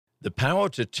The power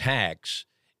to tax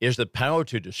is the power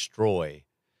to destroy.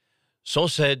 So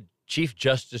said Chief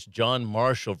Justice John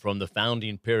Marshall from the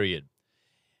founding period.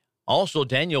 Also,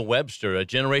 Daniel Webster, a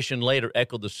generation later,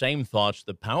 echoed the same thoughts.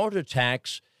 The power to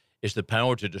tax is the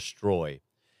power to destroy.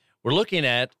 We're looking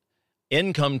at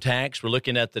income tax. We're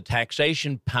looking at the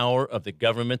taxation power of the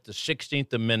government, the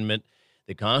 16th Amendment,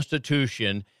 the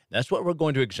Constitution. That's what we're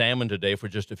going to examine today for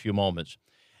just a few moments.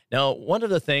 Now, one of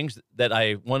the things that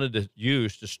I wanted to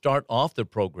use to start off the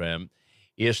program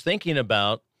is thinking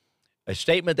about a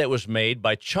statement that was made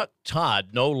by Chuck Todd,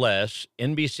 no less,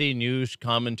 NBC News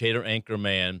commentator, anchor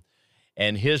man,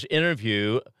 and his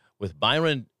interview with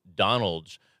Byron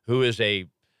Donalds, who is a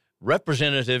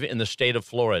representative in the state of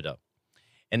Florida.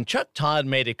 And Chuck Todd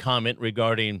made a comment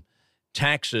regarding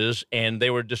taxes, and they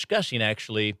were discussing,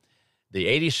 actually, the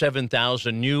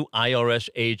 87,000 new IRS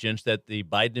agents that the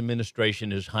Biden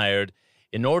administration has hired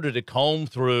in order to comb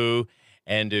through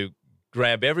and to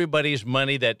grab everybody's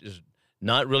money that is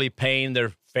not really paying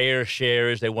their fair share,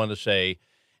 as they want to say.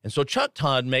 And so Chuck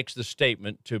Todd makes the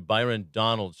statement to Byron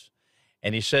Donalds,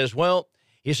 and he says,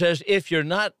 if you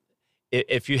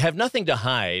have nothing to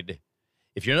hide,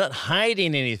 if you're not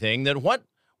hiding anything, then what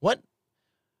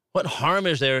harm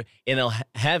is there in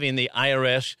having the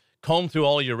IRS comb through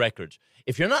all your records?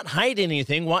 If you're not hiding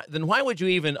anything, then why would you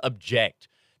even object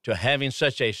to having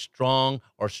such a strong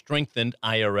or strengthened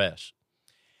IRS?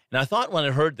 And I thought, when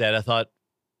I heard that, I thought,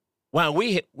 wow,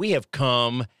 we have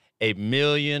come a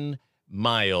million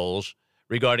miles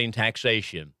regarding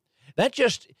taxation. That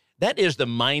is the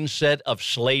mindset of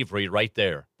slavery right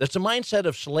there. That's the mindset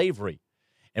of slavery.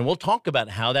 And we'll talk about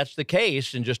how that's the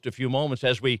case in just a few moments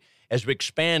as we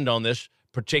expand on this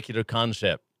particular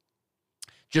concept.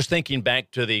 Just thinking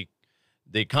back to the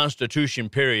Constitution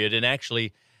period and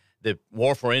actually the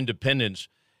War for Independence,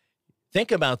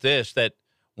 think about this, that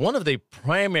one of the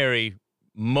primary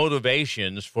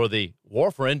motivations for the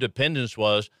War for Independence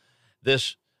was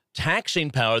this taxing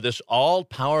power, this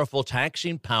all-powerful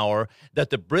taxing power that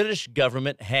the British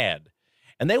government had.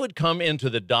 And they would come into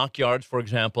the dockyards, for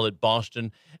example, at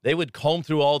Boston. They would comb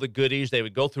through all the goodies. They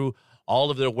would go through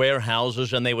all of their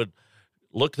warehouses, and they would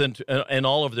look in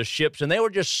all of the ships, and they were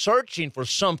just searching for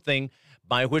something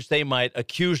by which they might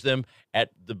accuse them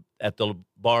at the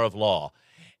bar of law.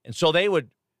 And so they would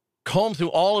comb through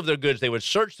all of their goods. They would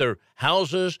search their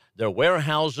houses, their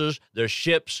warehouses, their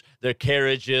ships, their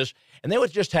carriages, and they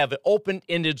would just have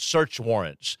open-ended search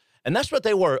warrants. And that's what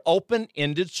they were,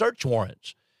 open-ended search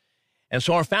warrants. And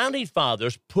so our founding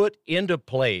fathers put into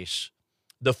place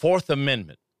the Fourth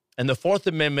Amendment. And the Fourth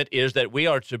Amendment is that we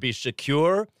are to be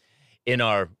secure in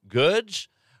our goods,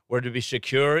 we're to be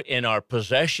secure in our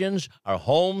possessions, our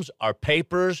homes, our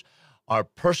papers, our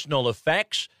personal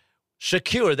effects.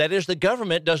 Secure, that is, the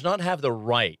government does not have the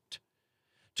right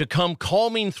to come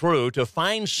combing through to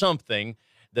find something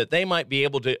that they might be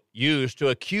able to use to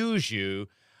accuse you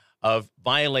of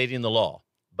violating the law.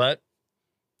 But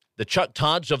the Chuck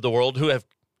Todds of the world, who have,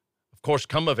 of course,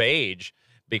 come of age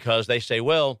because they say,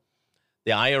 well,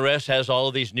 the IRS has all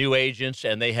of these new agents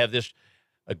and they have this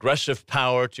aggressive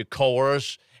power to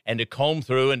coerce and to comb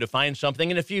through and to find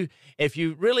something. And if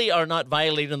you really are not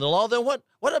violating the law, then what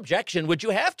objection would you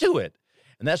have to it?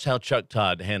 And that's how Chuck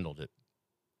Todd handled it.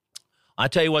 I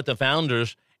tell you what, the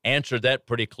founders answered that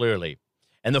pretty clearly.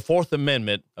 And the Fourth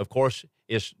Amendment, of course,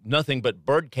 is nothing but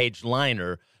birdcage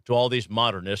liner to all these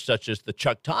modernists, such as the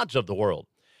Chuck Todds of the world.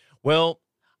 Well,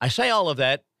 I say all of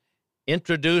that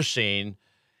introducing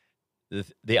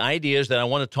the ideas that I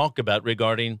want to talk about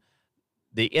regarding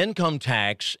the income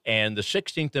tax and the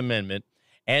 16th Amendment,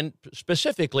 and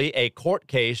specifically a court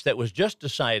case that was just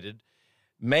decided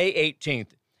May 18th.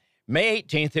 May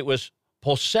 18th, it was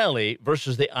Polselli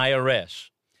versus the IRS.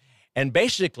 And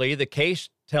basically, the case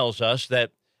tells us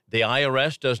that the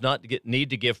IRS does not need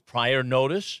to give prior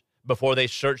notice before they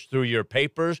search through your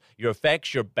papers, your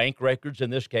effects, your bank records in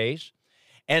this case.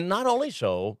 And not only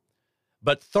so,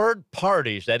 but third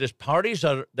parties, that is, parties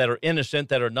that are innocent,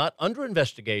 that are not under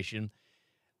investigation,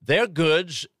 their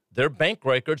goods, their bank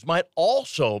records might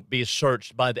also be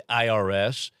searched by the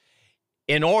IRS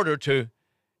in order to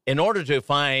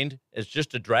find, it's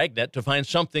just a dragnet, to find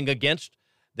something against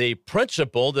the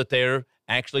principle that they're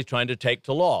actually trying to take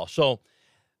to law. So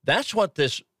that's what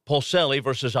this Polselli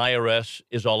versus IRS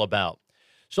is all about.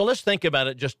 So let's think about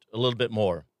it just a little bit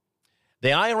more. The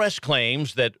IRS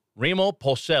claims that Remo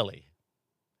Polselli,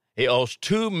 he owes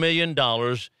 $2 million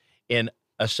in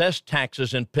assessed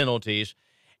taxes and penalties,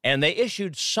 and they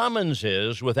issued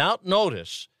summonses without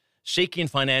notice seeking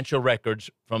financial records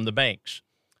from the banks.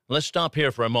 Let's stop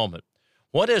here for a moment.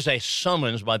 What is a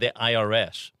summons by the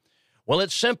IRS? Well,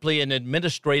 it's simply an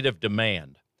administrative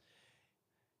demand.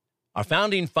 Our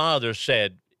founding fathers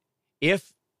said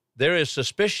if there is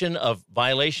suspicion of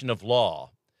violation of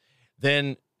law,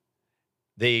 then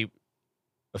the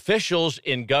officials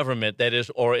in government, that is,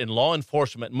 or in law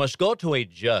enforcement, must go to a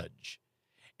judge,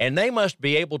 and they must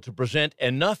be able to present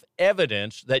enough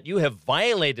evidence that you have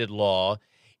violated law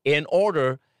in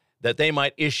order that they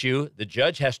might issue, the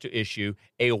judge has to issue,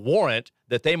 a warrant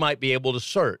that they might be able to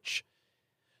search.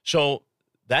 So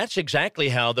that's exactly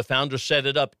how the founders set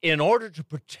it up in order to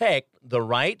protect the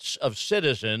rights of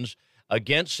citizens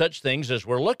against such things as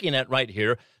we're looking at right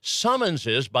here,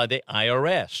 summonses by the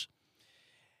IRS.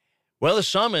 Well, the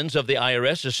summons of the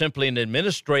IRS is simply an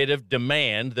administrative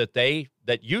demand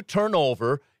that you turn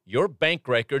over your bank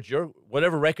records, your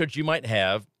whatever records you might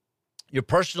have, your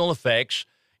personal effects,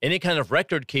 any kind of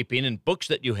record keeping and books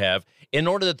that you have, in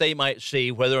order that they might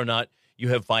see whether or not you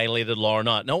have violated law or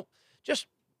not. No, just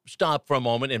stop for a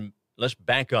moment and let's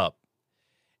back up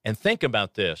and think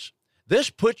about this.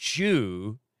 This puts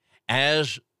you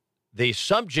as the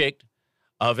subject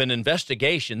of an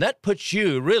investigation. That puts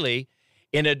you really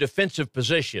in a defensive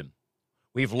position.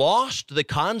 We've lost the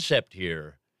concept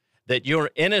here that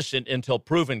you're innocent until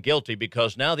proven guilty,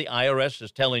 because now the IRS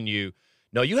is telling you,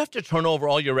 no, you have to turn over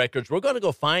all your records. We're going to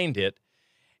go find it.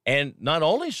 And not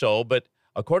only so, but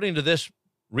according to this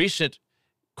recent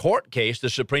court case, the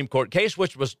Supreme Court case,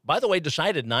 which was, by the way,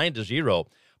 decided 9-0,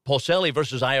 Polselli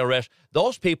versus IRS,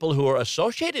 those people who are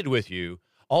associated with you,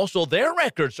 also their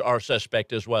records are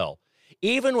suspect as well,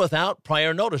 even without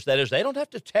prior notice. That is, they don't have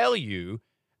to tell you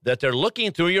that they're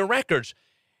looking through your records,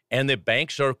 and the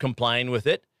banks are complying with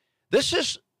it. This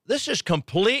is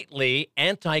completely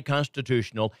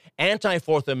anti-constitutional,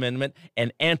 anti-Fourth Amendment,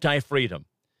 and anti-freedom.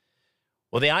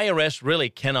 Well, the IRS really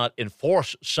cannot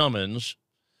enforce summons.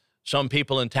 Some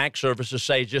people in tax services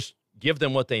say just give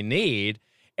them what they need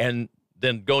and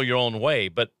then go your own way.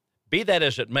 But be that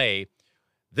as it may,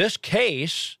 this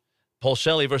case,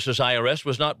 Polselli versus IRS,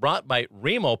 was not brought by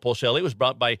Remo Polselli. It was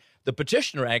brought by the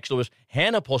petitioner, actually. It was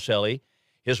Hannah Polselli,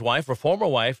 his wife, or former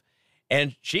wife,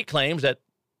 and she claims that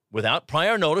without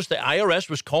prior notice, the IRS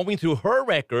was combing through her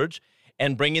records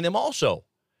and bringing them also.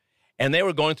 And they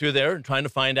were going through there and trying to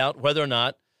find out whether or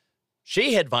not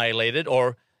she had violated,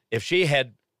 or if she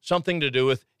had something to do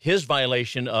with his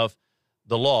violation of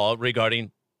the law regarding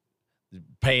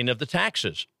paying of the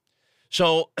taxes.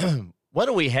 So what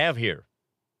do we have here?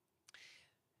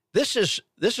 This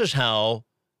is how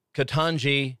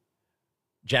Ketanji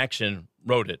Jackson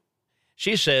wrote it.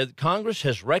 She said, Congress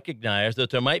has recognized that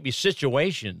there might be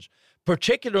situations,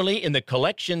 particularly in the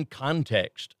collection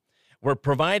context, where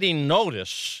providing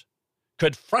notice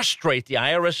could frustrate the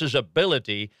IRS's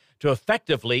ability to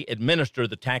effectively administer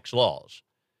the tax laws.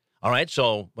 All right,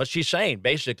 so what's she saying?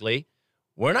 Basically,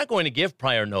 we're not going to give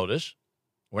prior notice.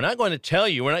 We're not going to tell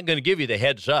you. We're not going to give you the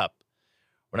heads up.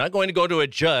 We're not going to go to a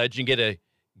judge and get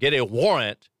a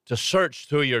warrant to search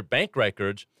through your bank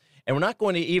records. And we're not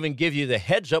going to even give you the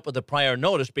heads up with the prior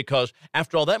notice, because,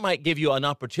 after all, that might give you an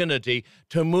opportunity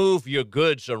to move your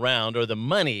goods around, or the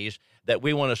monies that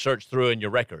we want to search through in your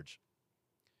records.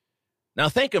 Now,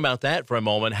 think about that for a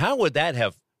moment. How would that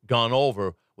have gone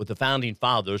over with the Founding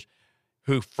Fathers,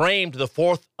 who framed the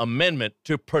Fourth Amendment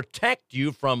to protect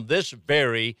you from this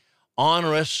very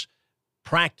onerous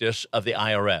practice of the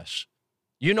IRS?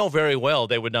 You know very well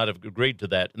they would not have agreed to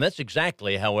that. And that's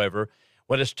exactly, however,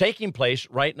 what is taking place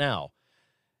right now.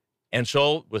 And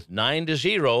so, with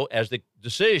 9-0 as the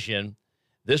decision,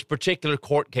 this particular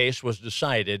court case was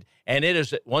decided, and it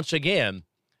is, once again,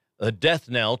 a death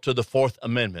knell to the Fourth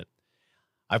Amendment.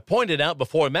 I've pointed out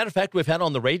before, as a matter of fact, we've had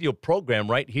on the radio program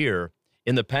right here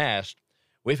in the past,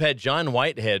 we've had John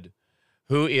Whitehead,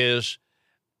 who is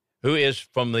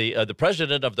from the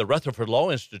president of the Rutherford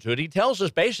Law Institute. He tells us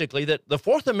basically that the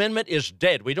Fourth Amendment is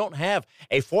dead. We don't have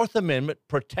a Fourth Amendment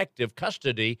protective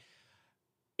custody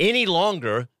any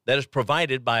longer that is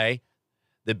provided by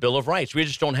the Bill of Rights. We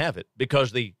just don't have it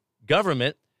because the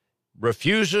government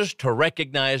refuses to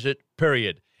recognize it,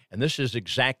 period. And this is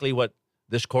exactly what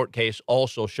this court case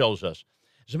also shows us.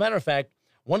 As a matter of fact,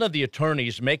 one of the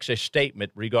attorneys makes a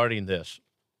statement regarding this.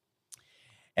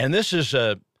 And this is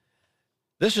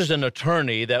an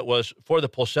attorney that was for the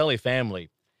Polselli family.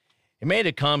 He made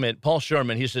a comment, Paul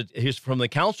Sherman. He said he's from the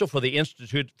Council for the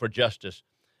Institute for Justice,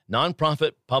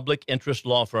 nonprofit public interest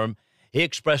law firm. He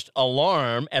expressed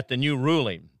alarm at the new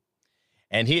ruling.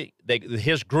 And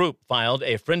his group filed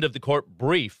a friend of the court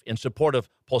brief in support of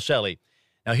Polselli.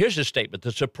 Now, here's his statement.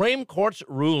 The Supreme Court's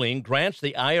ruling grants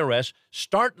the IRS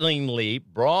startlingly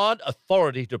broad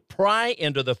authority to pry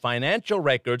into the financial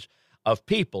records of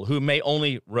people who may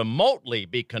only remotely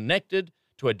be connected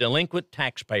to a delinquent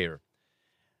taxpayer.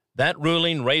 That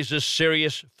ruling raises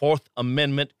serious Fourth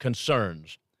Amendment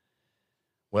concerns.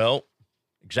 Well,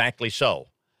 exactly so.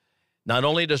 Not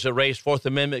only does it raise Fourth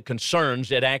Amendment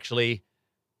concerns, it actually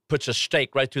puts a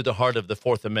stake right through the heart of the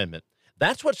Fourth Amendment.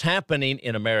 That's what's happening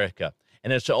in America,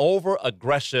 and it's an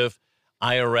over-aggressive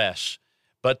IRS.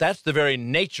 But that's the very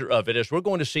nature of it, as we're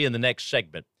going to see in the next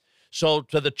segment. So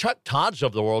to the Chuck Todds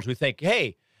of the world who think,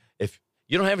 hey, if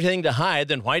you don't have anything to hide,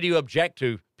 then why do you object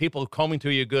to people combing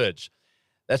through your goods?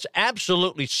 That's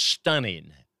absolutely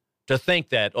stunning to think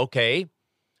that, okay,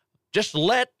 just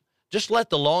let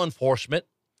the law enforcement,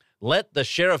 let the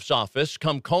sheriff's office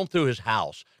comb through his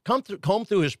house, comb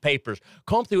through his papers,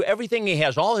 comb through everything he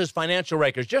has, all his financial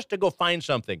records, just to go find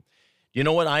something. You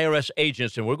know what, IRS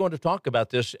agents, and we're going to talk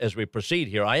about this as we proceed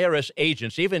here, IRS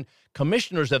agents, even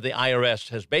commissioners of the IRS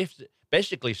has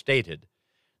basically stated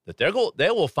that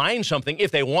they will find something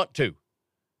if they want to,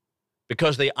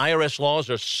 because the IRS laws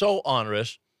are so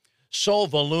onerous, so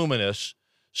voluminous,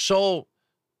 so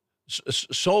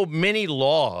many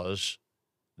laws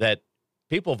that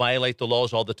people violate the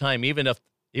laws all the time, even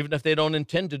if they don't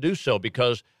intend to do so,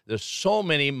 because there's so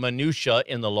many minutia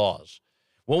in the laws.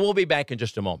 Well, we'll be back in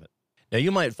just a moment. Now, you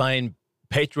might find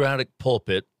Patriotic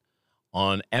Pulpit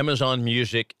on Amazon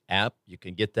Music app. You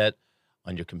can get that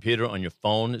on your computer, on your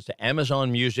phone. It's the Amazon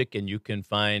Music, and you can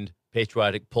find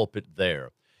Patriotic Pulpit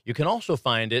there. You can also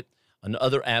find it on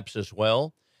other apps as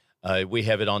well. We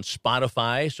have it on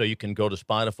Spotify, so you can go to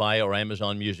Spotify or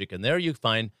Amazon Music, and there you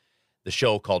find the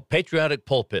show called Patriotic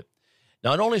Pulpit.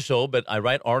 Not only so, but I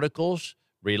write articles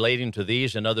relating to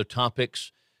these and other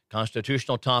topics,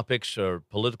 constitutional topics or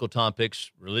political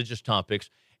topics, religious topics,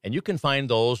 and you can find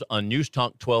those on News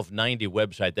Talk 1290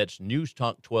 website. That's News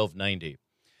Talk 1290.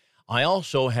 I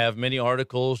also have many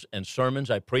articles and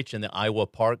sermons I preach in the Iowa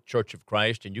Park Church of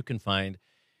Christ, and you can find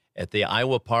at the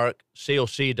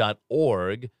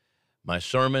iowaparkcoc.org my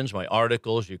sermons, my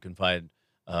articles. You can find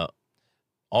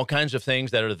all kinds of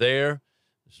things that are there,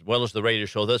 as well as the radio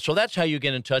show. So that's how you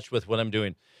get in touch with what I'm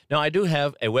doing. Now, I do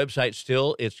have a website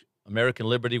still. It's American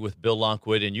Liberty with Bill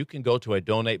Lockwood, and you can go to a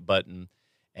donate button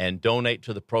and donate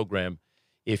to the program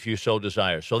if you so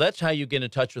desire. So that's how you get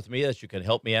in touch with me. That's you can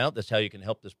help me out. That's how you can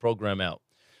help this program out.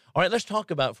 All right, let's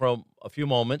talk about for a few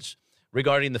moments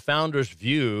regarding the founder's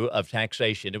view of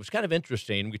taxation. It was kind of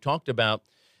interesting. We talked about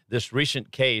this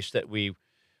recent case that we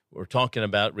were talking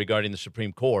about regarding the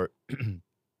Supreme Court,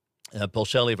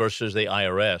 Polselli versus the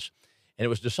IRS, and it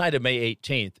was decided May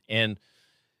 18th, and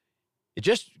it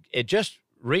just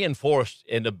reinforced,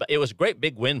 and it was a great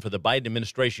big win for the Biden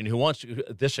administration, who wants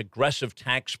this aggressive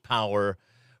tax power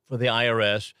for the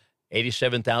IRS,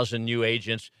 87,000 new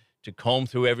agents to comb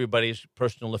through everybody's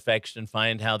personal effects and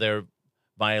find how they're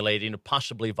violating or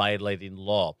possibly violating the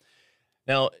law.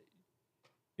 Now,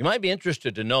 you might be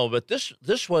interested to know, but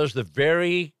this was the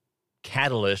very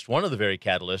catalyst, one of the very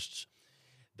catalysts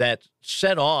that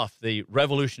set off the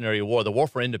Revolutionary War, the War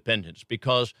for Independence,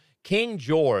 because King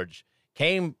George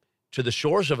came to the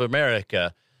shores of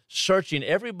America searching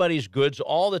everybody's goods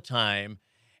all the time,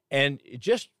 and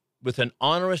just with an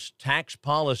onerous tax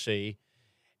policy.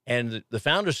 And the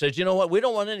founder says, you know what, we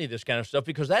don't want any of this kind of stuff,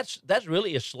 because that's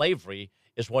really a slavery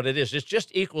is what it is. It's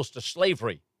just equals to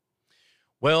slavery.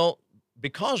 Well,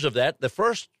 because of that, the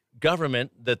first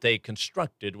government that they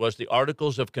constructed was the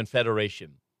Articles of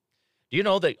Confederation. Do you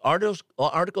know the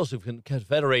Articles of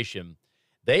Confederation,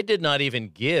 they did not even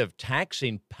give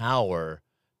taxing power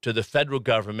to the federal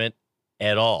government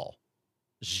at all.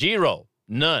 Zero.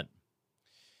 None.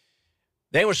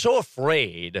 They were so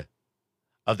afraid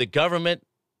of the government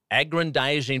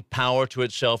aggrandizing power to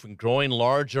itself and growing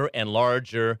larger and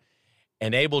larger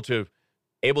and able to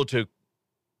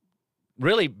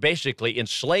really basically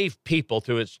enslave people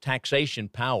through its taxation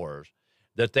powers,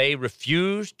 that they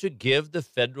refused to give the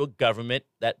federal government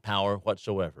that power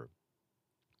whatsoever.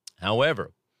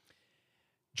 However,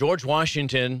 George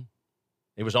Washington,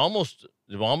 it was almost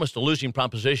a losing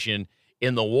proposition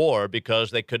in the war,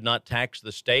 because they could not tax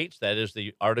the states. That is,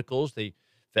 the Articles, the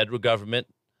federal government,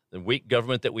 the weak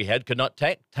government that we had, could not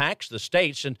tax the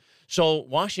states. And so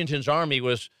Washington's army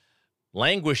was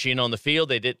languishing on the field.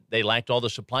 They lacked all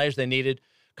the supplies they needed.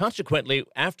 Consequently,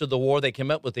 after the war, they came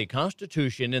up with the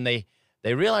Constitution, and they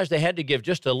realized they had to give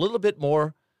just a little bit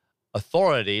more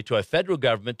authority to a federal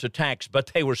government to tax,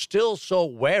 but they were still so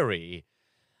wary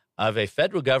of a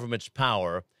federal government's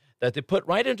power that they put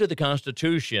right into the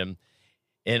Constitution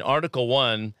in Article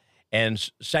 1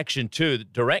 and Section 2,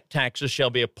 direct taxes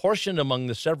shall be apportioned among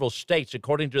the several states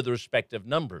according to the respective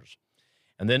numbers.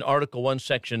 And then Article 1,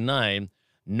 Section 9,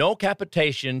 no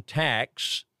capitation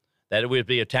tax, that it would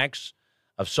be a tax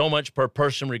of so much per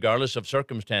person regardless of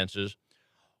circumstances,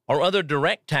 or other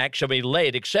direct tax shall be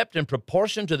laid except in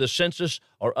proportion to the census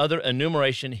or other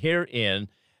enumeration herein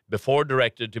before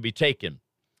directed to be taken.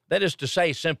 That is to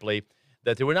say simply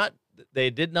that they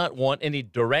did not want any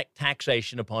direct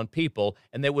taxation upon people,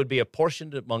 and they would be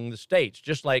apportioned among the states,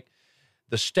 just like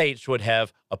the states would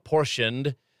have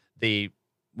apportioned the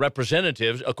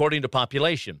representatives according to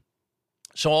population.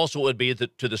 So also it would be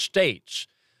to the states.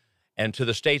 And to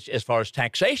the states, as far as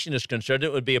taxation is concerned,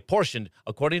 it would be apportioned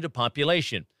according to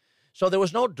population. So there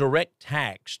was no direct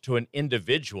tax to an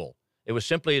individual. It was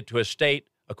simply to a state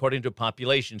according to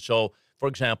population. So, for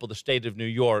example, the state of New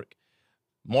York,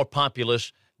 more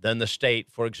populous than the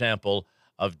state, for example,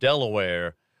 of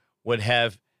Delaware, would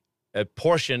have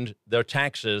apportioned their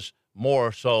taxes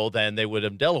more so than they would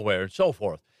in Delaware and so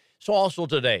forth. So also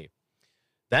today,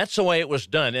 that's the way it was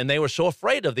done. And they were so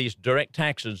afraid of these direct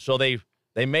taxes, so they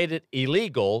made it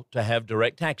illegal to have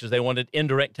direct taxes. They wanted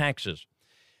indirect taxes.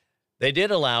 They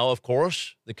did allow, of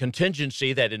course, the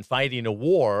contingency that in fighting a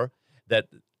war that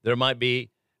there might be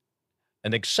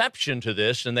an exception to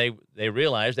this, and they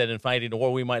realized that in fighting a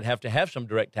war we might have to have some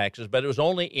direct taxes, but it was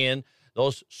only in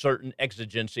those certain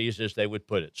exigencies, as they would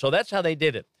put it. So that's how they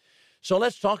did it. So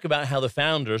let's talk about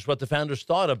what the founders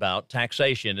thought about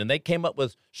taxation, and they came up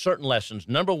with certain lessons.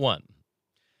 Number one,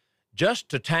 just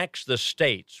to tax the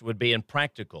states would be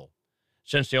impractical,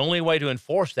 since the only way to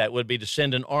enforce that would be to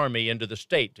send an army into the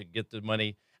state to get the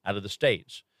money out of the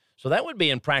states. So that would be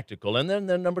impractical. And then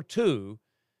number two,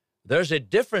 there's a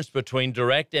difference between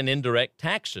direct and indirect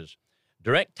taxes.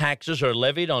 Direct taxes are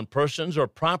levied on persons or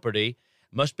property,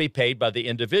 must be paid by the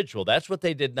individual. That's what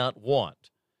they did not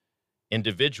want.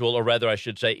 Individual, or rather I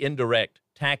should say indirect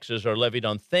taxes, are levied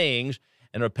on things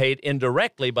and are paid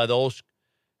indirectly by those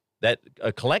that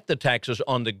collect the taxes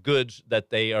on the goods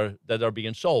that are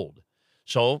being sold.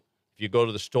 So if you go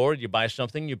to the store, you buy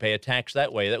something, you pay a tax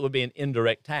that way. That would be an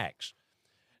indirect tax.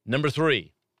 Number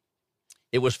three,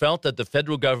 it was felt that the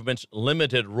federal government's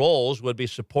limited roles would be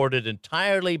supported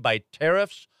entirely by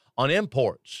tariffs on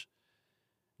imports.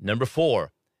 Number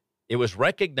four, it was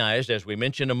recognized, as we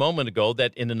mentioned a moment ago,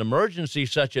 that in an emergency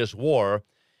such as war,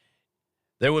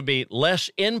 there would be less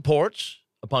imports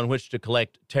upon which to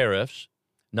collect tariffs.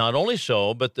 Not only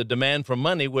so, but the demand for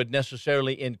money would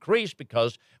necessarily increase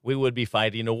because we would be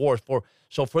fighting a war.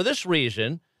 So for this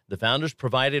reason, the founders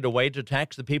provided a way to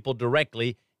tax the people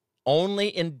directly only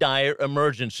in dire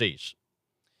emergencies.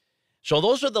 So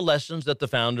those are the lessons that the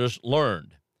founders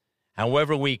learned.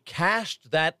 However, we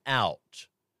cast that out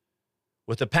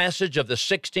with the passage of the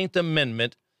 16th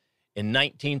Amendment in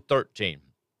 1913.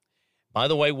 By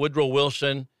the way, Woodrow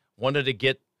Wilson wanted to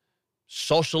get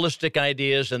socialistic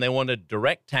ideas, and they wanted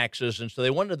direct taxes, and so they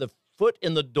wanted the foot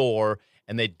in the door,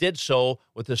 and they did so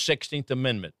with the 16th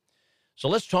Amendment. So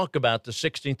let's talk about the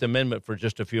 16th Amendment for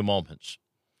just a few moments.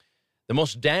 The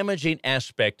most damaging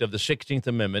aspect of the 16th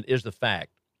Amendment is the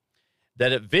fact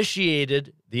that it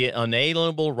vitiated the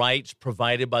unalienable rights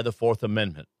provided by the Fourth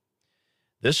Amendment.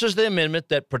 This is the amendment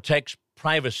that protects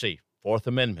privacy, Fourth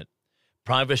Amendment,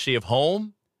 privacy of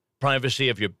home, privacy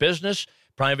of your business,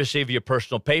 privacy of your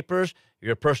personal papers,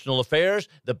 your personal affairs,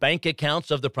 the bank accounts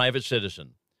of the private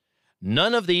citizen.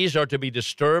 None of these are to be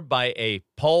disturbed by a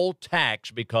poll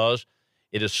tax because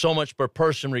it is so much per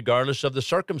person regardless of the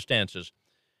circumstances.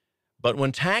 But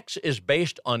when tax is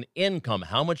based on income,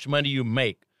 how much money you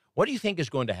make, what do you think is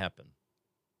going to happen?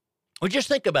 Well, just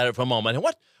think about it for a moment. And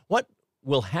what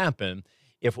will happen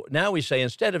if now we say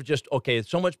instead of just, okay,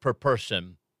 so much per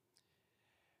person,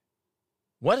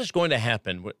 what is going to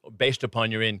happen based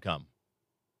upon your income?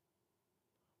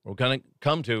 We're going to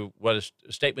come to what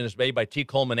a statement is made by T.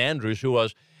 Coleman Andrews, who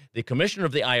was the commissioner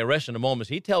of the IRS in a moment.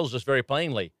 He tells us very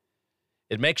plainly,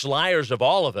 it makes liars of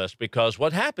all of us, because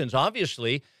what happens,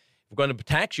 obviously, if we're going to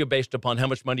tax you based upon how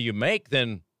much money you make,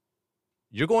 then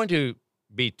you're going to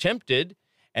be tempted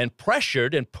and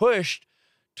pressured and pushed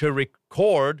to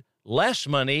record less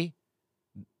money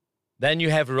than you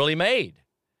have really made,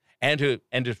 and to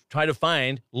try to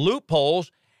find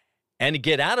loopholes and to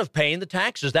get out of paying the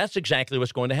taxes. That's exactly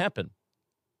what's going to happen.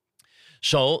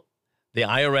 So the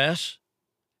IRS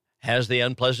has the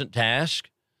unpleasant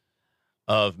task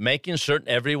of making certain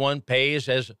everyone pays,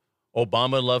 as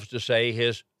Obama loves to say,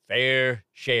 his fair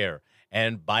share.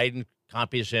 And Biden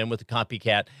copies him with the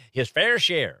copycat, his fair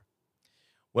share.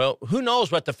 Well, who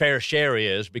knows what the fair share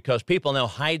is, because people now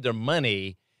hide their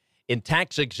money in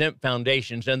tax-exempt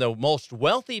foundations, and the most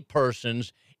wealthy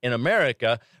persons in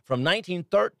America from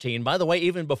 1913, by the way,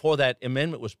 even before that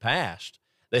amendment was passed,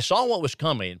 they saw what was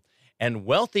coming, and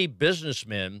wealthy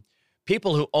businessmen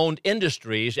people who owned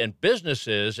industries and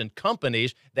businesses and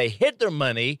companies, they hid their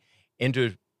money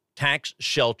into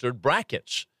tax-sheltered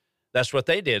brackets. That's what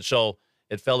they did. So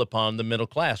it fell upon the middle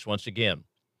class once again.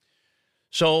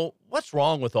 So what's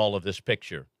wrong with all of this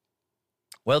picture?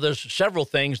 Well, there's several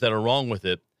things that are wrong with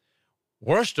it.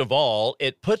 Worst of all,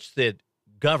 it puts the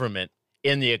government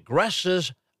in the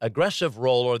aggressive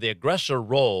role or the aggressor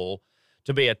role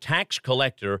to be a tax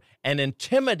collector and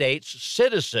intimidates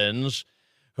citizens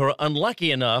who are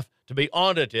unlucky enough to be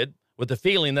audited with the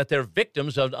feeling that they're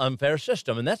victims of an unfair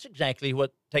system. And that's exactly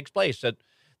what takes place, that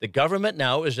the government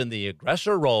now is in the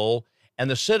aggressor role and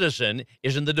the citizen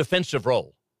is in the defensive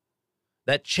role.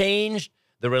 That changed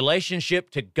the relationship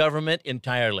to government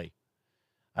entirely.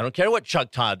 I don't care what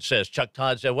Chuck Todd says. Chuck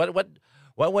Todd said, what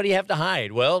do you have to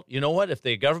hide? Well, you know what? If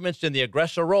the government's in the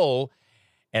aggressor role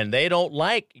and they don't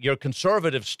like your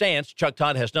conservative stance, Chuck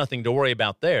Todd has nothing to worry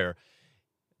about there.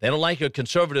 They don't like your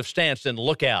conservative stance, then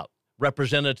look out.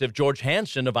 Representative George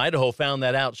Hansen of Idaho found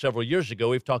that out several years ago.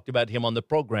 We've talked about him on the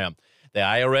program. The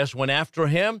IRS went after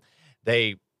him.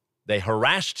 They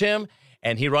harassed him,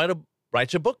 and he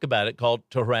writes a book about it called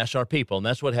To Harass Our People, and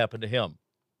that's what happened to him.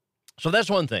 So that's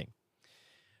one thing.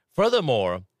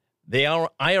 Furthermore, the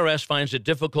IRS finds it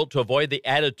difficult to avoid the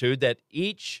attitude that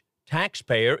each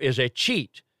taxpayer is a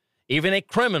cheat, even a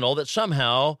criminal that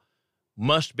somehow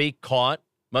must be caught,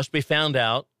 must be found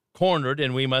out, cornered,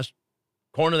 and we must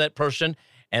corner that person,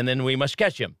 and then we must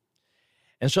catch him.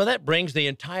 And so that brings the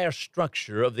entire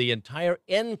structure of the entire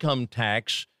income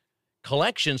tax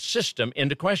collection system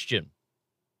into question.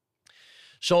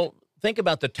 So think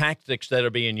about the tactics that are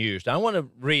being used. I want to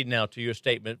read now to you a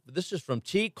statement. This is from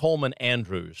T. Coleman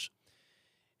Andrews,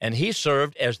 and he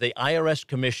served as the IRS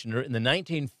commissioner in the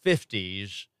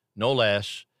 1950s, no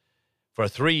less, for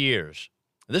 3 years.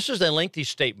 This is a lengthy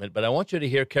statement, but I want you to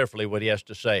hear carefully what he has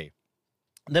to say.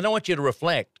 And then I want you to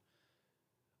reflect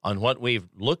on what we've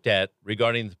looked at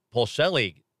regarding the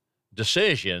Polselli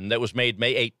decision that was made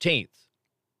May 18th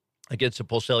against the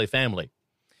Polselli family.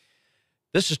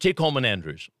 This is T. Coleman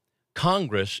Andrews.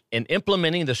 Congress, in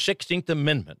implementing the 16th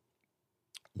Amendment,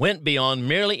 went beyond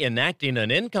merely enacting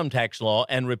an income tax law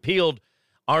and repealed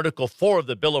Article 4 of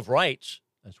the Bill of Rights.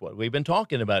 That's what we've been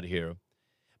talking about here.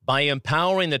 By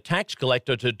empowering the tax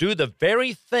collector to do the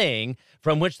very thing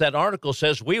from which that article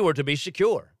says we were to be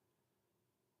secure.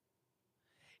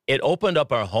 It opened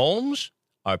up our homes,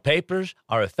 our papers,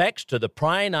 our effects to the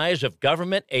prying eyes of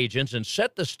government agents and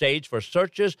set the stage for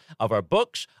searches of our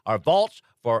books, our vaults,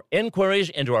 for inquiries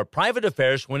into our private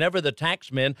affairs whenever the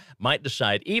taxmen might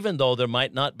decide, even though there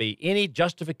might not be any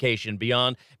justification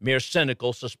beyond mere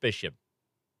cynical suspicion.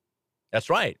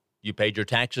 That's right. You paid your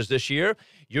taxes this year.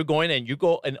 You go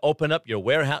and open up your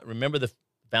warehouse. Remember the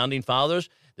founding fathers,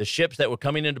 the ships that were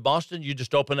coming into Boston? You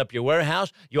just open up your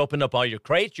warehouse. You open up all your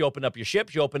crates. You open up your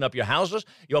ships. You open up your houses.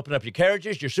 You open up your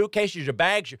carriages, your suitcases, your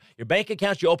bags, your bank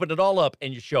accounts. You open it all up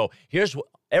and you show, here's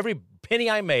every penny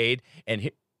I made, and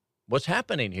what's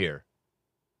happening here?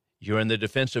 You're in the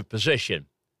defensive position.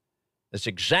 That's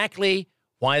exactly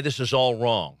why this is all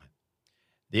wrong.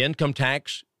 The income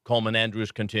tax, Coleman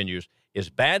Andrews continues, is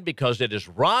bad because it has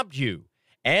robbed you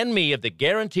and me of the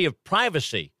guarantee of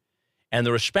privacy and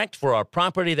the respect for our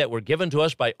property that were given to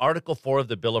us by Article 4 of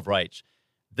the Bill of Rights.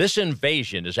 This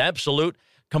invasion is absolute,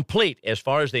 complete as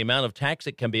far as the amount of tax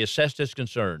that can be assessed is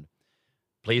concerned.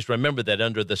 Please remember that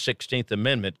under the 16th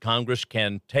Amendment, Congress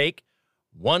can take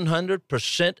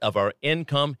 100% of our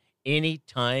income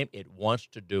anytime it wants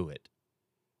to do it.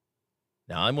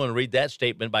 Now, I'm going to read that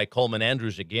statement by Coleman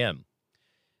Andrews again.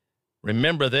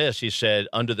 Remember this, he said,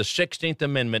 under the 16th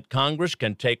Amendment, Congress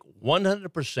can take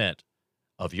 100%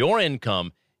 of your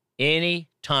income any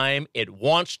time it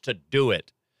wants to do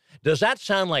it. Does that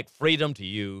sound like freedom to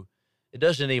you? It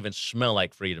doesn't even smell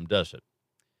like freedom, does it?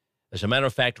 As a matter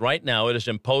of fact, right now, it is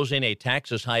imposing a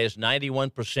tax as high as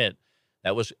 91%.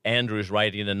 That was Andrews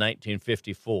writing in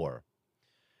 1954.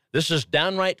 This is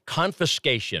downright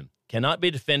confiscation, cannot be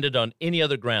defended on any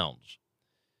other grounds.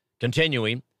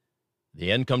 Continuing,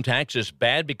 the income tax is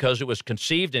bad because it was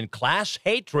conceived in class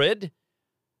hatred,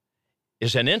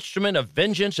 is an instrument of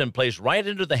vengeance, and plays right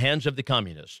into the hands of the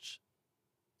communists.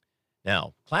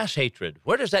 Now, class hatred,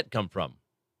 where does that come from?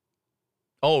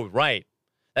 Oh, right.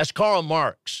 That's Karl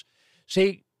Marx.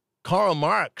 See, Karl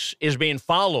Marx is being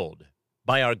followed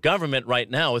by our government right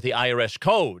now with the IRS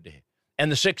code. And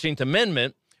the 16th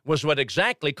Amendment was what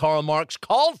exactly Karl Marx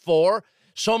called for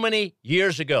so many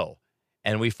years ago.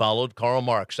 And we followed Karl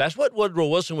Marx. That's what Woodrow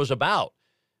Wilson was about,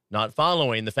 not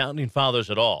following the founding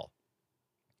fathers at all.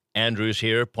 Andrews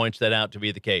here points that out to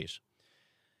be the case.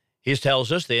 He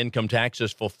tells us the income tax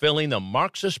is fulfilling the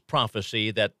Marxist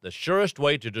prophecy that the surest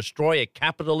way to destroy a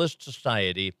capitalist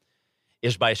society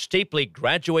is by steeply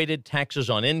graduated taxes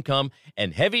on income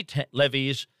and heavy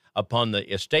levies upon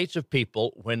the estates of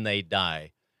people when they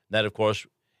die. That, of course,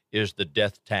 is the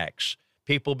death tax.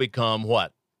 People become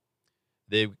what?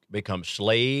 They become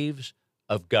slaves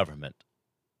of government.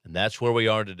 And that's where we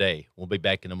are today. We'll be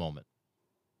back in a moment.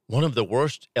 One of the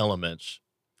worst elements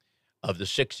of the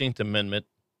 16th Amendment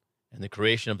and the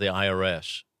creation of the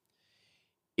IRS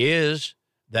is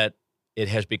that it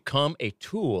has become a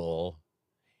tool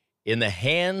in the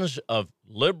hands of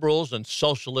liberals and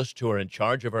socialists who are in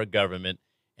charge of our government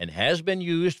and has been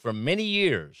used for many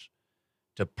years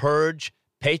to purge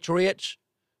patriots,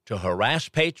 to harass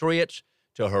patriots,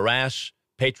 to harass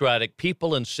patriotic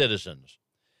people and citizens.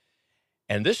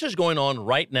 And this is going on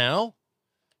right now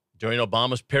during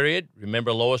Obama's period.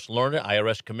 Remember Lois Lerner,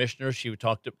 IRS commissioner, she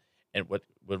talked to, and was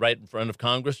right in front of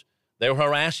Congress. They were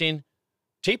harassing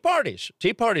Tea Parties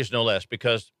no less,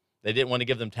 because they didn't want to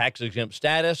give them tax-exempt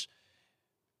status.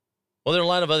 Well, there are a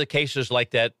lot of other cases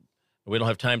like that. We don't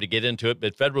have time to get into it,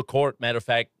 but matter of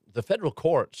fact, the federal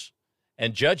courts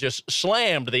and judges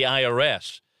slammed the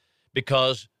IRS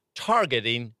because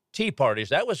targeting Tea Parties.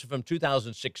 That was from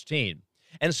 2016.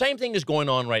 And the same thing is going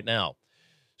on right now.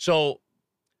 So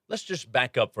let's just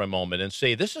back up for a moment and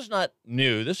see, this is not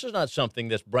new. This is not something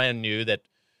that's brand new that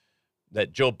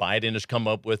Joe Biden has come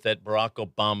up with, that Barack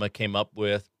Obama came up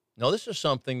with. No, this is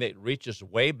something that reaches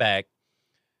way back,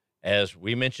 as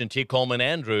we mentioned T. Coleman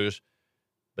Andrews,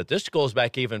 but this goes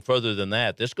back even further than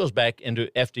that. This goes back into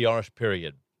FDR's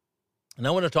period. And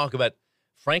I want to talk about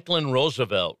Franklin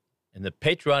Roosevelt and the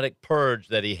patriotic purge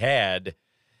that he had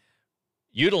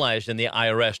utilized in the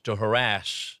IRS to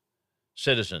harass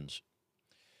citizens.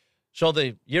 So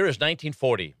the year is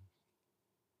 1940.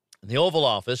 In the Oval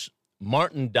Office,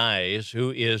 Martin Dies,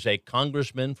 who is a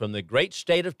congressman from the great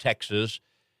state of Texas,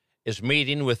 is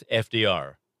meeting with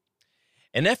FDR.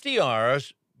 And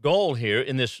FDR's goal here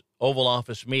in this Oval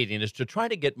Office meeting is to try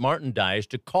to get Martin Dies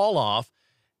to call off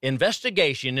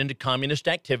investigation into communist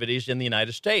activities in the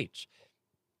United States.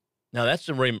 Now, that's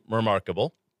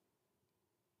remarkable.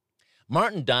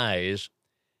 Martin Dies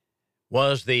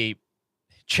was the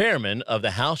chairman of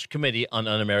the House Committee on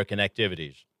Un-American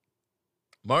Activities.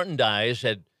 Martin Dies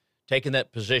had taken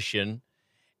that position,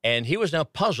 and he was now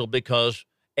puzzled because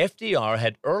FDR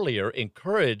had earlier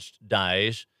encouraged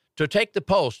Dies to take the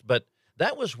post, but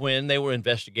that was when they were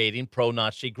investigating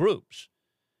pro-Nazi groups.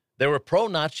 There were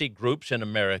pro-Nazi groups in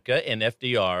America, and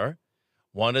FDR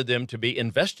wanted them to be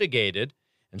investigated,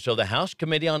 and so the House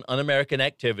Committee on Un-American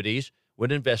Activities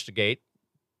would investigate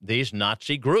these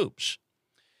Nazi groups.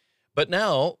 But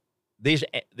now, these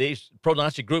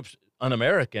pro-Nazi groups,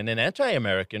 un-American and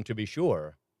anti-American to be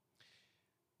sure,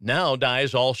 now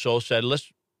Dies also said,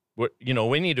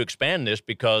 we need to expand this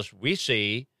because we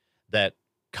see that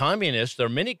there are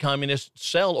many communist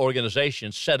cell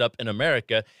organizations set up in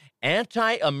America,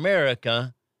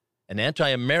 anti-America and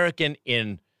anti-American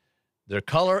in their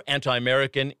color,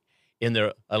 anti-American in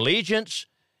their allegiance,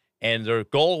 and their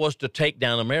goal was to take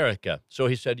down America. So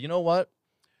he said, you know what?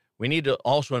 We need to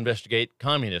also investigate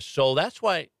communists. So that's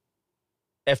why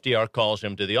FDR calls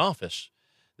him to the office.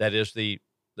 That is the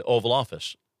Oval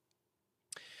Office.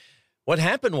 What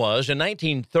happened was, in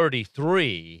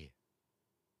 1933,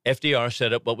 FDR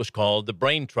set up what was called the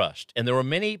Brain Trust. And there were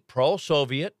many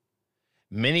pro-Soviet,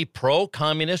 many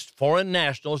pro-communist foreign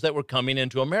nationals that were coming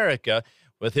into America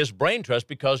with his Brain Trust,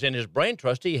 because in his Brain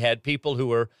Trust, he had people who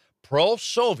were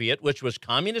pro-Soviet, which was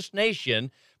communist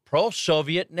nation,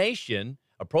 pro-Soviet nation,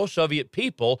 a pro-Soviet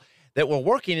people that were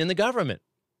working in the government.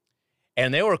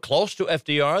 And they were close to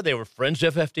FDR. They were friends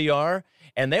of FDR.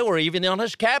 And they were even on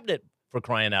his cabinet, for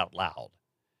crying out loud.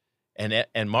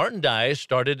 And Martin Dies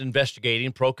started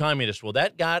investigating pro-communists. Well,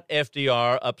 that got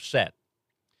FDR upset.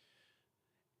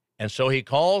 And so he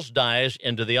calls Dies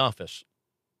into the office.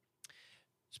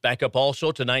 Let's back up also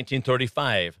to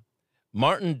 1935.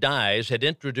 Martin Dies had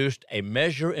introduced a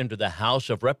measure into the House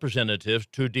of Representatives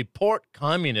to deport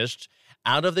communists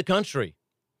out of the country.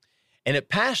 And it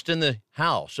passed in the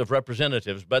House of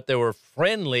Representatives, but they were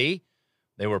friendly,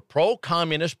 they were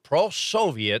pro-communist,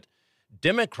 pro-Soviet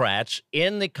Democrats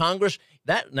in the Congress.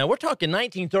 Now, we're talking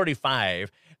 1935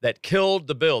 that killed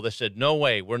the bill that said, no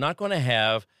way, we're not going to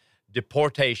have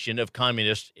deportation of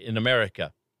communists in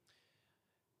America.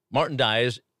 Martin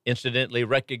Dies incidentally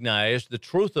recognized the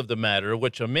truth of the matter,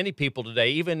 which many people today,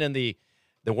 even in the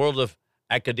world of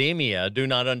academia, do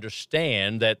not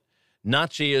understand, that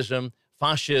Nazism,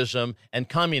 fascism, and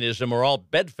communism are all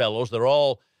bedfellows. They're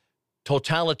all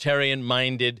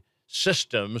totalitarian-minded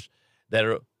systems that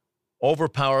are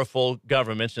overpowerful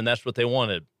governments, and that's what they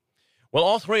wanted. Well,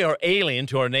 all three are alien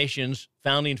to our nation's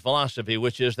founding philosophy,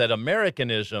 which is that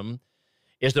Americanism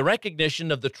is the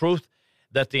recognition of the truth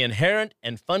that the inherent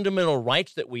and fundamental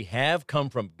rights that we have come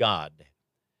from God.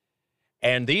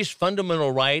 And these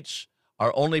fundamental rights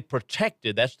are only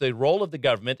protected. That's the role of the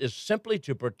government, is simply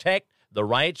to protect the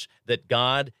rights that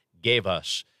God gave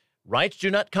us. Rights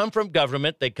do not come from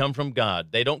government. They come from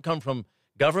God. They don't come from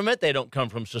government. They don't come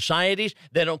from societies.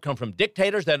 They don't come from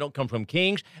dictators. They don't come from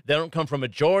kings. They don't come from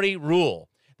majority rule.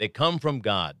 They come from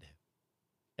God.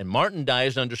 And Martin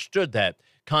Dies understood that.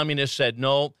 Communists said,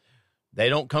 no, they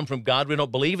don't come from God. We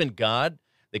don't believe in God.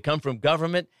 They come from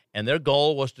government, and their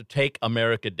goal was to take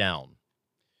America down.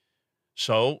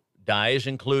 So Dies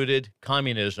included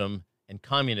communism and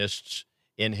communists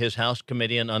in his House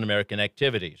Committee on Un-American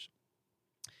Activities.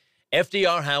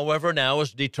 FDR, however, now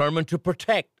is determined to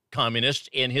protect communists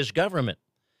in his government.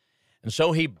 And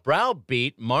so he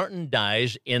browbeat Martin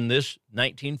Dies in this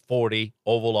 1940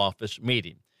 Oval Office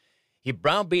meeting. He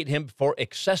browbeat him for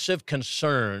excessive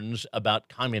concerns about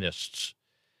communists.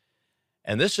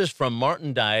 And this is from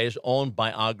Martin Dies' own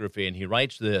biography, and he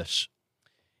writes this.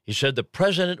 He said, the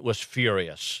president was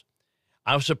furious.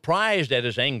 I was surprised at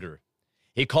his anger.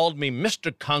 He called me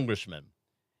Mr. Congressman.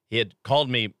 He had called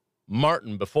me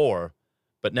Martin before,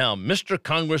 but now, Mr.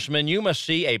 Congressman, you must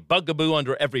see a bugaboo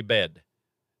under every bed.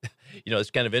 You know,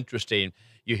 it's kind of interesting.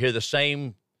 You hear the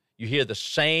same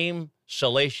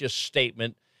salacious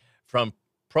statement from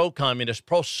pro-communist,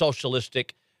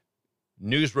 pro-socialistic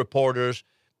news reporters,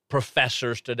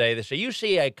 professors today. They say, you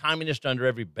see a communist under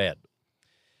every bed.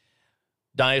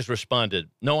 Dies responded,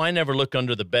 no, I never look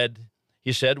under the bed.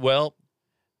 He said, well,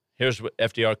 here's what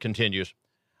FDR continues.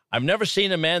 I've never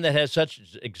seen a man that has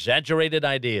such exaggerated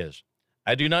ideas.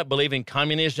 I do not believe in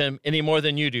communism any more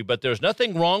than you do, but there's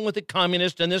nothing wrong with the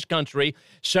communists in this country.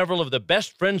 Several of the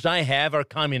best friends I have are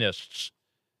communists.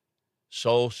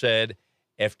 So said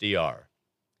FDR.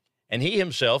 And he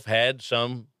himself had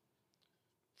some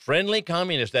friendly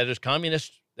communists, that is,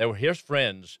 communists that were his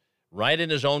friends, right in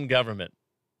his own government.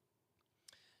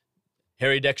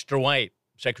 Harry Dexter White,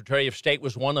 Secretary of State,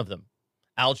 was one of them.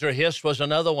 Alger Hiss was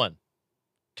another one,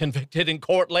 convicted in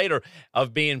court later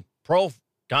of being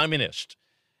pro-communist.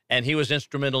 And he was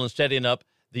instrumental in setting up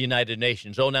the United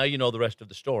Nations. Oh, now you know the rest of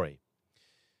the story.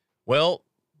 Well,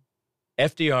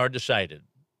 FDR decided,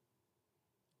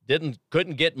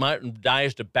 couldn't get Martin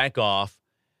Dies to back off,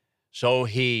 so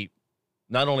he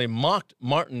not only mocked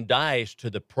Martin Dies to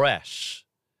the press,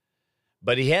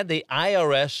 but he had the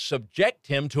IRS subject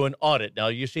him to an audit. Now,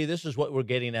 you see, this is what we're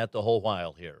getting at the whole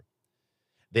while here.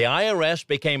 The IRS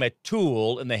became a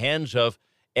tool in the hands of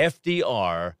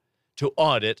FDR to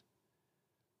audit,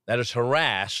 that is,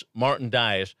 harass Martin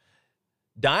Dies.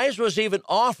 Dies was even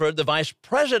offered the vice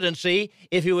presidency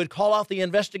if he would call off the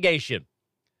investigation.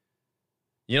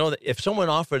 You know, if someone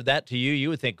offered that to you, you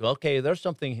would think, okay, there's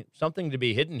something to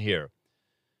be hidden here.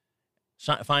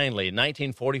 So, finally, in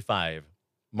 1945,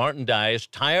 Martin Dies,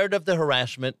 tired of the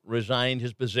harassment, resigned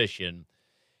his position,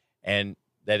 and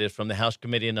that is from the House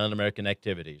Committee on Un-American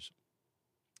Activities.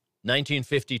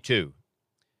 1952,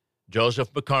 Joseph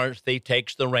McCarthy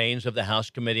takes the reins of the House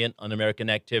Committee on Un-American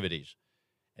Activities,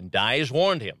 and Dies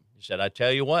warned him. He said, I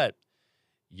tell you what,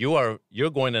 you're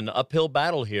going in an uphill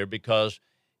battle here, because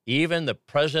even the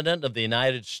President of the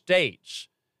United States,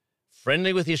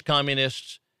 friendly with these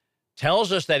communists,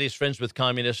 tells us that he's friends with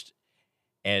communists,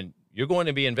 and you're going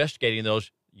to be investigating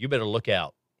those. You better look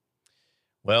out.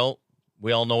 Well,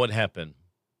 we all know what happened.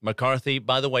 McCarthy,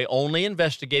 by the way, only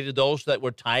investigated those that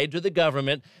were tied to the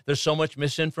government. There's so much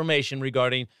misinformation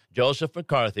regarding Joseph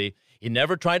McCarthy. He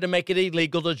never tried to make it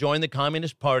illegal to join the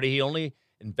Communist Party. He only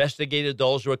investigated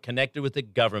those who were connected with the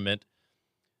government.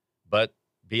 But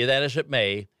be that as it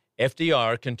may,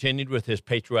 FDR continued with his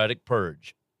patriotic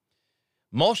purge.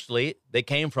 Mostly, they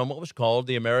came from what was called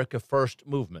the America First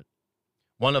movement.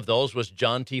 One of those was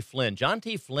John T. Flynn. John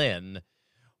T. Flynn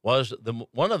was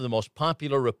one of the most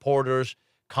popular reporters,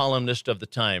 columnist of the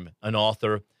time, an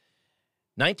author.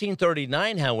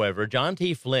 1939, however, John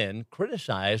T. Flynn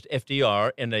criticized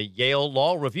FDR in a Yale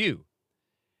Law Review.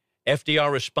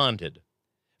 FDR responded,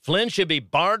 Flynn should be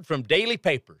barred from daily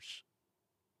papers.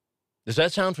 Does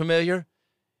that sound familiar?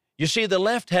 You see, the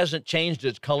left hasn't changed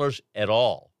its colors at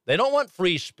all. They don't want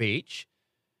free speech.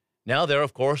 Now they're,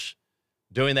 of course,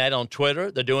 doing that on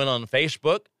Twitter. They're doing it on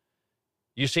Facebook.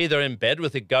 You see, they're in bed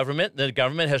with the government. The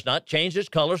government has not changed its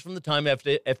colors from the time of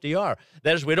FDR.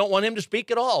 That is, we don't want him to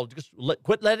speak at all. Just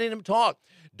quit letting him talk.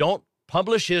 Don't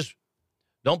publish his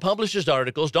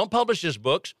articles. Don't publish his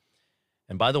books.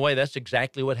 And by the way, that's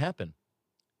exactly what happened.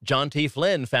 John T.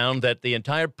 Flynn found that the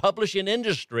entire publishing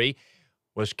industry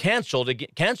was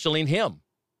canceling him.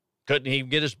 Couldn't even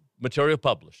get his material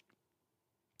published.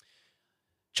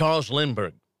 Charles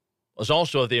Lindbergh was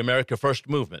also of the America First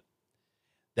movement.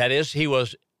 That is, he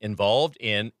was involved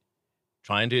in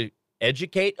trying to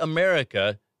educate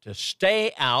America to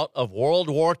stay out of World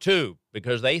War II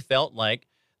because they felt like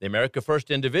the America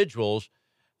First individuals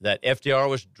that FDR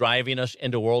was driving us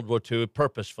into World War II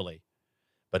purposefully.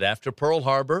 But after Pearl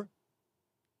Harbor,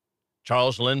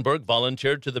 Charles Lindbergh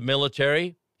volunteered to the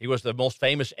military. He was the most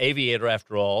famous aviator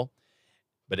after all.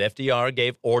 But FDR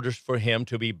gave orders for him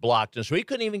to be blocked. And so he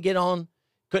couldn't even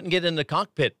couldn't get in the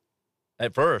cockpit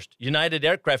at first. United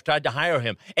Aircraft tried to hire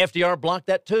him. FDR blocked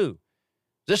that too.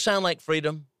 Does this sound like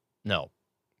freedom? No.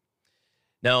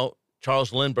 Now,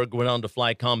 Charles Lindbergh went on to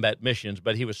fly combat missions,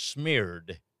 but he was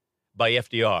smeared by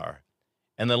FDR.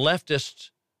 And the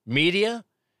leftist media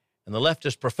and the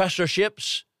leftist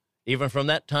professorships, even from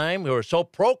that time, who were so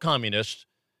pro-communist,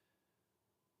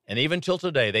 and even till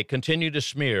today, they continue to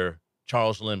smear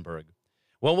Charles Lindbergh.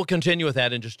 Well, we'll continue with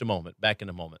that in just a moment, back in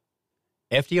a moment.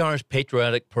 FDR's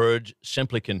patriotic purge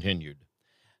simply continued,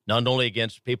 not only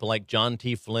against people like John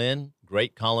T. Flynn,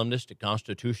 great columnist, a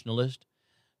constitutionalist,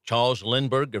 Charles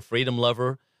Lindbergh, a freedom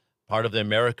lover, part of the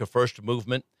America First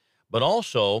movement, but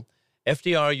also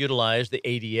FDR utilized the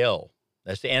ADL.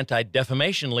 That's the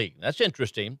Anti-Defamation League. That's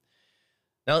interesting.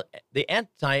 Now, the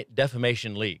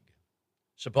Anti-Defamation League,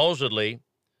 supposedly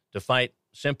to fight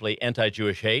simply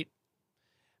anti-Jewish hate,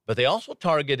 but they also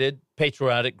targeted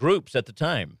patriotic groups at the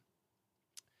time.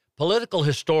 Political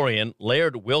historian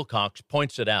Laird Wilcox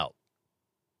points it out.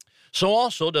 So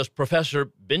also does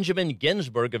Professor Benjamin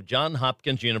Ginsberg of Johns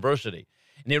Hopkins University,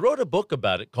 and he wrote a book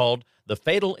about it called The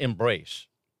Fatal Embrace.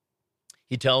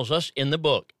 He tells us in the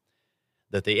book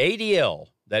that the ADL,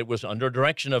 that was under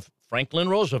direction of Franklin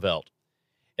Roosevelt,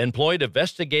 employed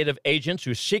investigative agents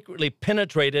who secretly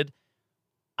penetrated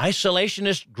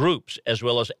isolationist groups as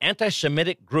well as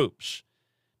anti-Semitic groups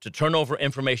to turn over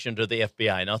information to the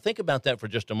FBI. Now, think about that for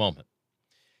just a moment.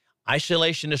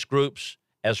 Isolationist groups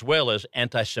as well as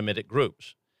anti-Semitic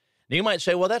groups. Now, you might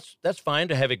say, well, that's fine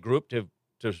to have a group to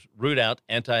root out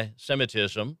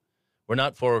anti-Semitism. We're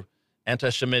not for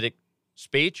anti-Semitic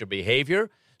speech or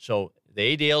behavior, so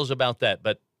the ADL is about that.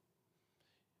 But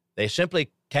they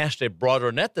simply cast a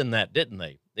broader net than that, didn't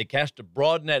they? They cast a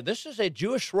broad net. This is a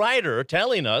Jewish writer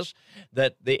telling us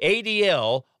that the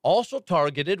ADL also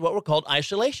targeted what were called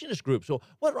isolationist groups. So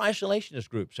what are isolationist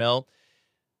groups? Well,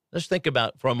 let's think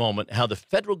about for a moment how the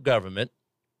federal government,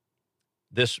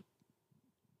 this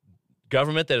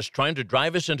government that is trying to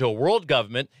drive us into a world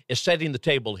government, is setting the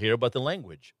table here about the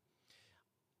language.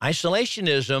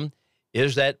 Isolationism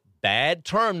is that bad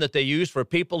term that they use for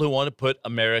people who want to put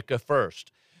America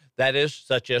first. That is,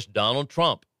 such as Donald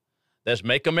Trump. That's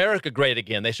Make America Great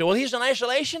Again. They say, well, he's an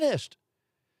isolationist.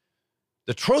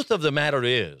 The truth of the matter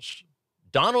is,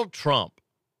 Donald Trump,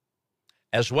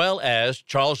 as well as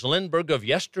Charles Lindbergh of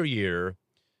yesteryear,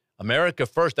 America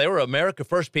First, they were America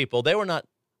First people. They were not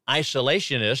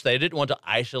isolationists. They didn't want to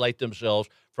isolate themselves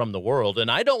from the world.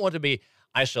 And I don't want to be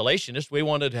isolationist. We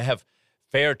wanted to have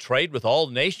fair trade with all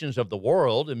nations of the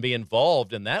world and be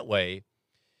involved in that way.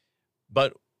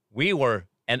 But we were,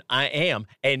 and I am,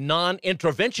 a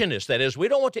non-interventionist. That is, we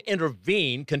don't want to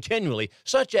intervene continually,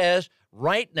 such as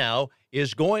right now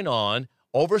is going on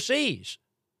overseas.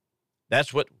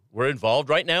 That's what we're involved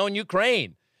right now in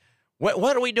Ukraine.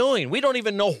 What are we doing? We don't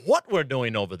even know what we're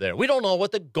doing over there. We don't know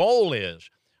what the goal is.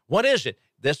 What is it?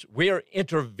 We are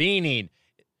intervening.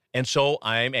 And so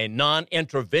I'm a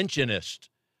non-interventionist.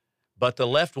 But the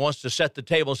left wants to set the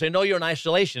table and say, no, you're an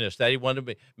isolationist. They want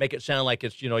to make it sound like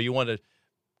it's, you want to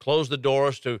close the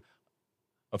doors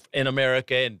in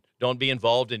America and don't be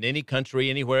involved in any country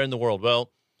anywhere in the world.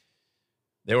 Well,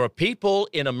 there were people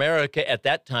in America at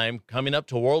that time coming up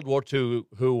to World War II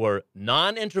who were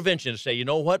non-interventionists, say, you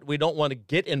know what, we don't want to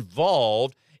get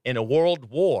involved in a world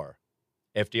war.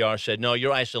 FDR said, no,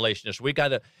 you're isolationist. We got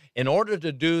to, in order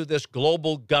to do this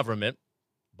global government,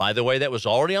 by the way, that was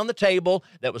already on the table,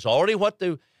 that was already what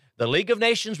the League of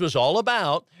Nations was all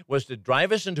about, was to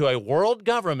drive us into a world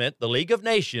government, the League of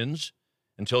Nations,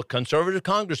 until conservative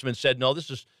congressmen said, no,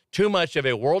 this is too much of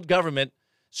a world government,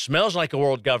 smells like a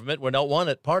world government, we don't want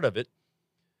it, part of it.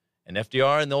 And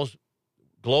FDR and those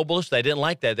globalists, they didn't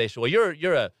like that. They said, well, you're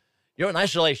an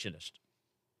isolationist.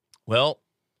 Well,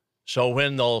 so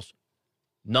when those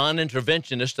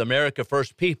non-interventionist America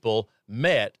First people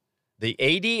met the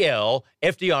ADL,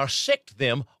 FDR sicked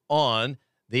them on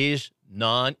these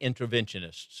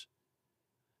non-interventionists.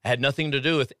 It had nothing to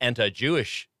do with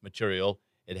anti-Jewish material.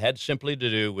 It had simply to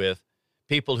do with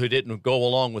people who didn't go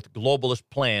along with globalist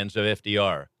plans of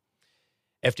FDR.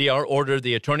 FDR ordered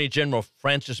the Attorney General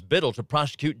Francis Biddle to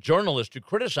prosecute journalists who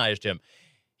criticized him.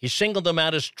 He singled them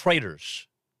out as traitors.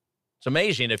 It's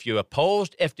amazing. If you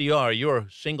opposed FDR, you were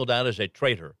singled out as a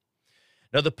traitor.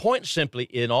 Now, the point simply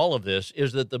in all of this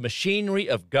is that the machinery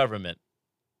of government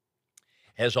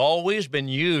has always been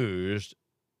used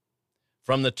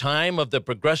from the time of the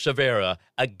progressive era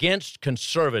against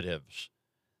conservatives.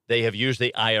 They have used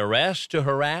the IRS to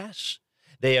harass.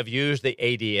 They have used the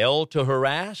ADL to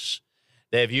harass.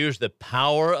 They have used the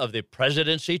power of the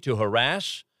presidency to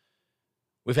harass.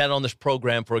 We've had on this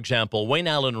program, for example, Wayne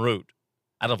Allen Root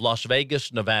out of Las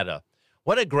Vegas, Nevada.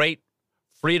 What a great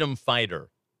freedom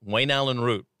fighter, Wayne Allen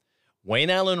Root. Wayne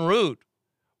Allen Root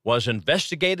was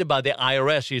investigated by the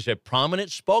IRS. He's a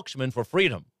prominent spokesman for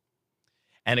freedom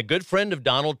and a good friend of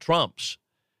Donald Trump's.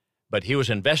 But he was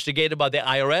investigated by the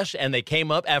IRS, and they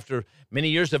came up after many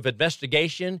years of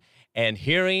investigation and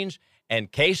hearings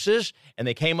and cases, and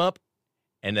they came up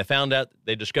and they found out,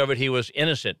 they discovered he was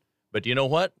innocent. But you know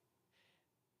what?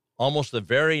 Almost the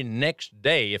very next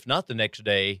day, if not the next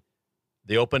day,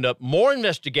 they opened up more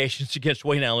investigations against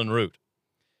Wayne Allen Root.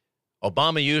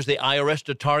 Obama used the IRS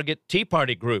to target Tea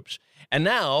Party groups. And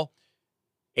now,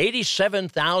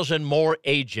 87,000 more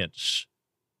agents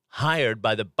hired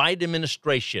by the Biden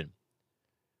administration.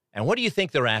 And what do you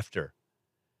think they're after?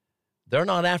 They're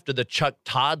not after the Chuck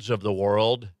Todds of the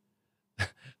world.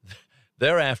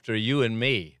 They're after you and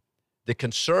me, the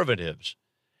conservatives.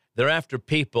 They're after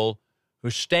people who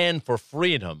stand for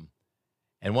freedom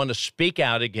and want to speak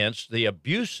out against the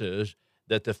abuses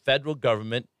that the federal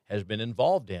government has been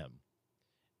involved in.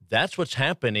 That's what's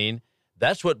happening.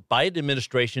 That's what Biden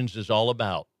administrations is all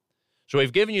about. So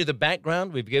we've given you the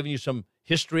background. We've given you some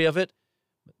history of it.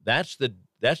 That's the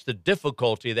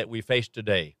difficulty that we face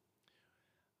today.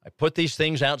 I put these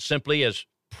things out simply as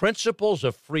principles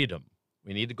of freedom.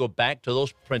 We need to go back to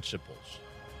those principles.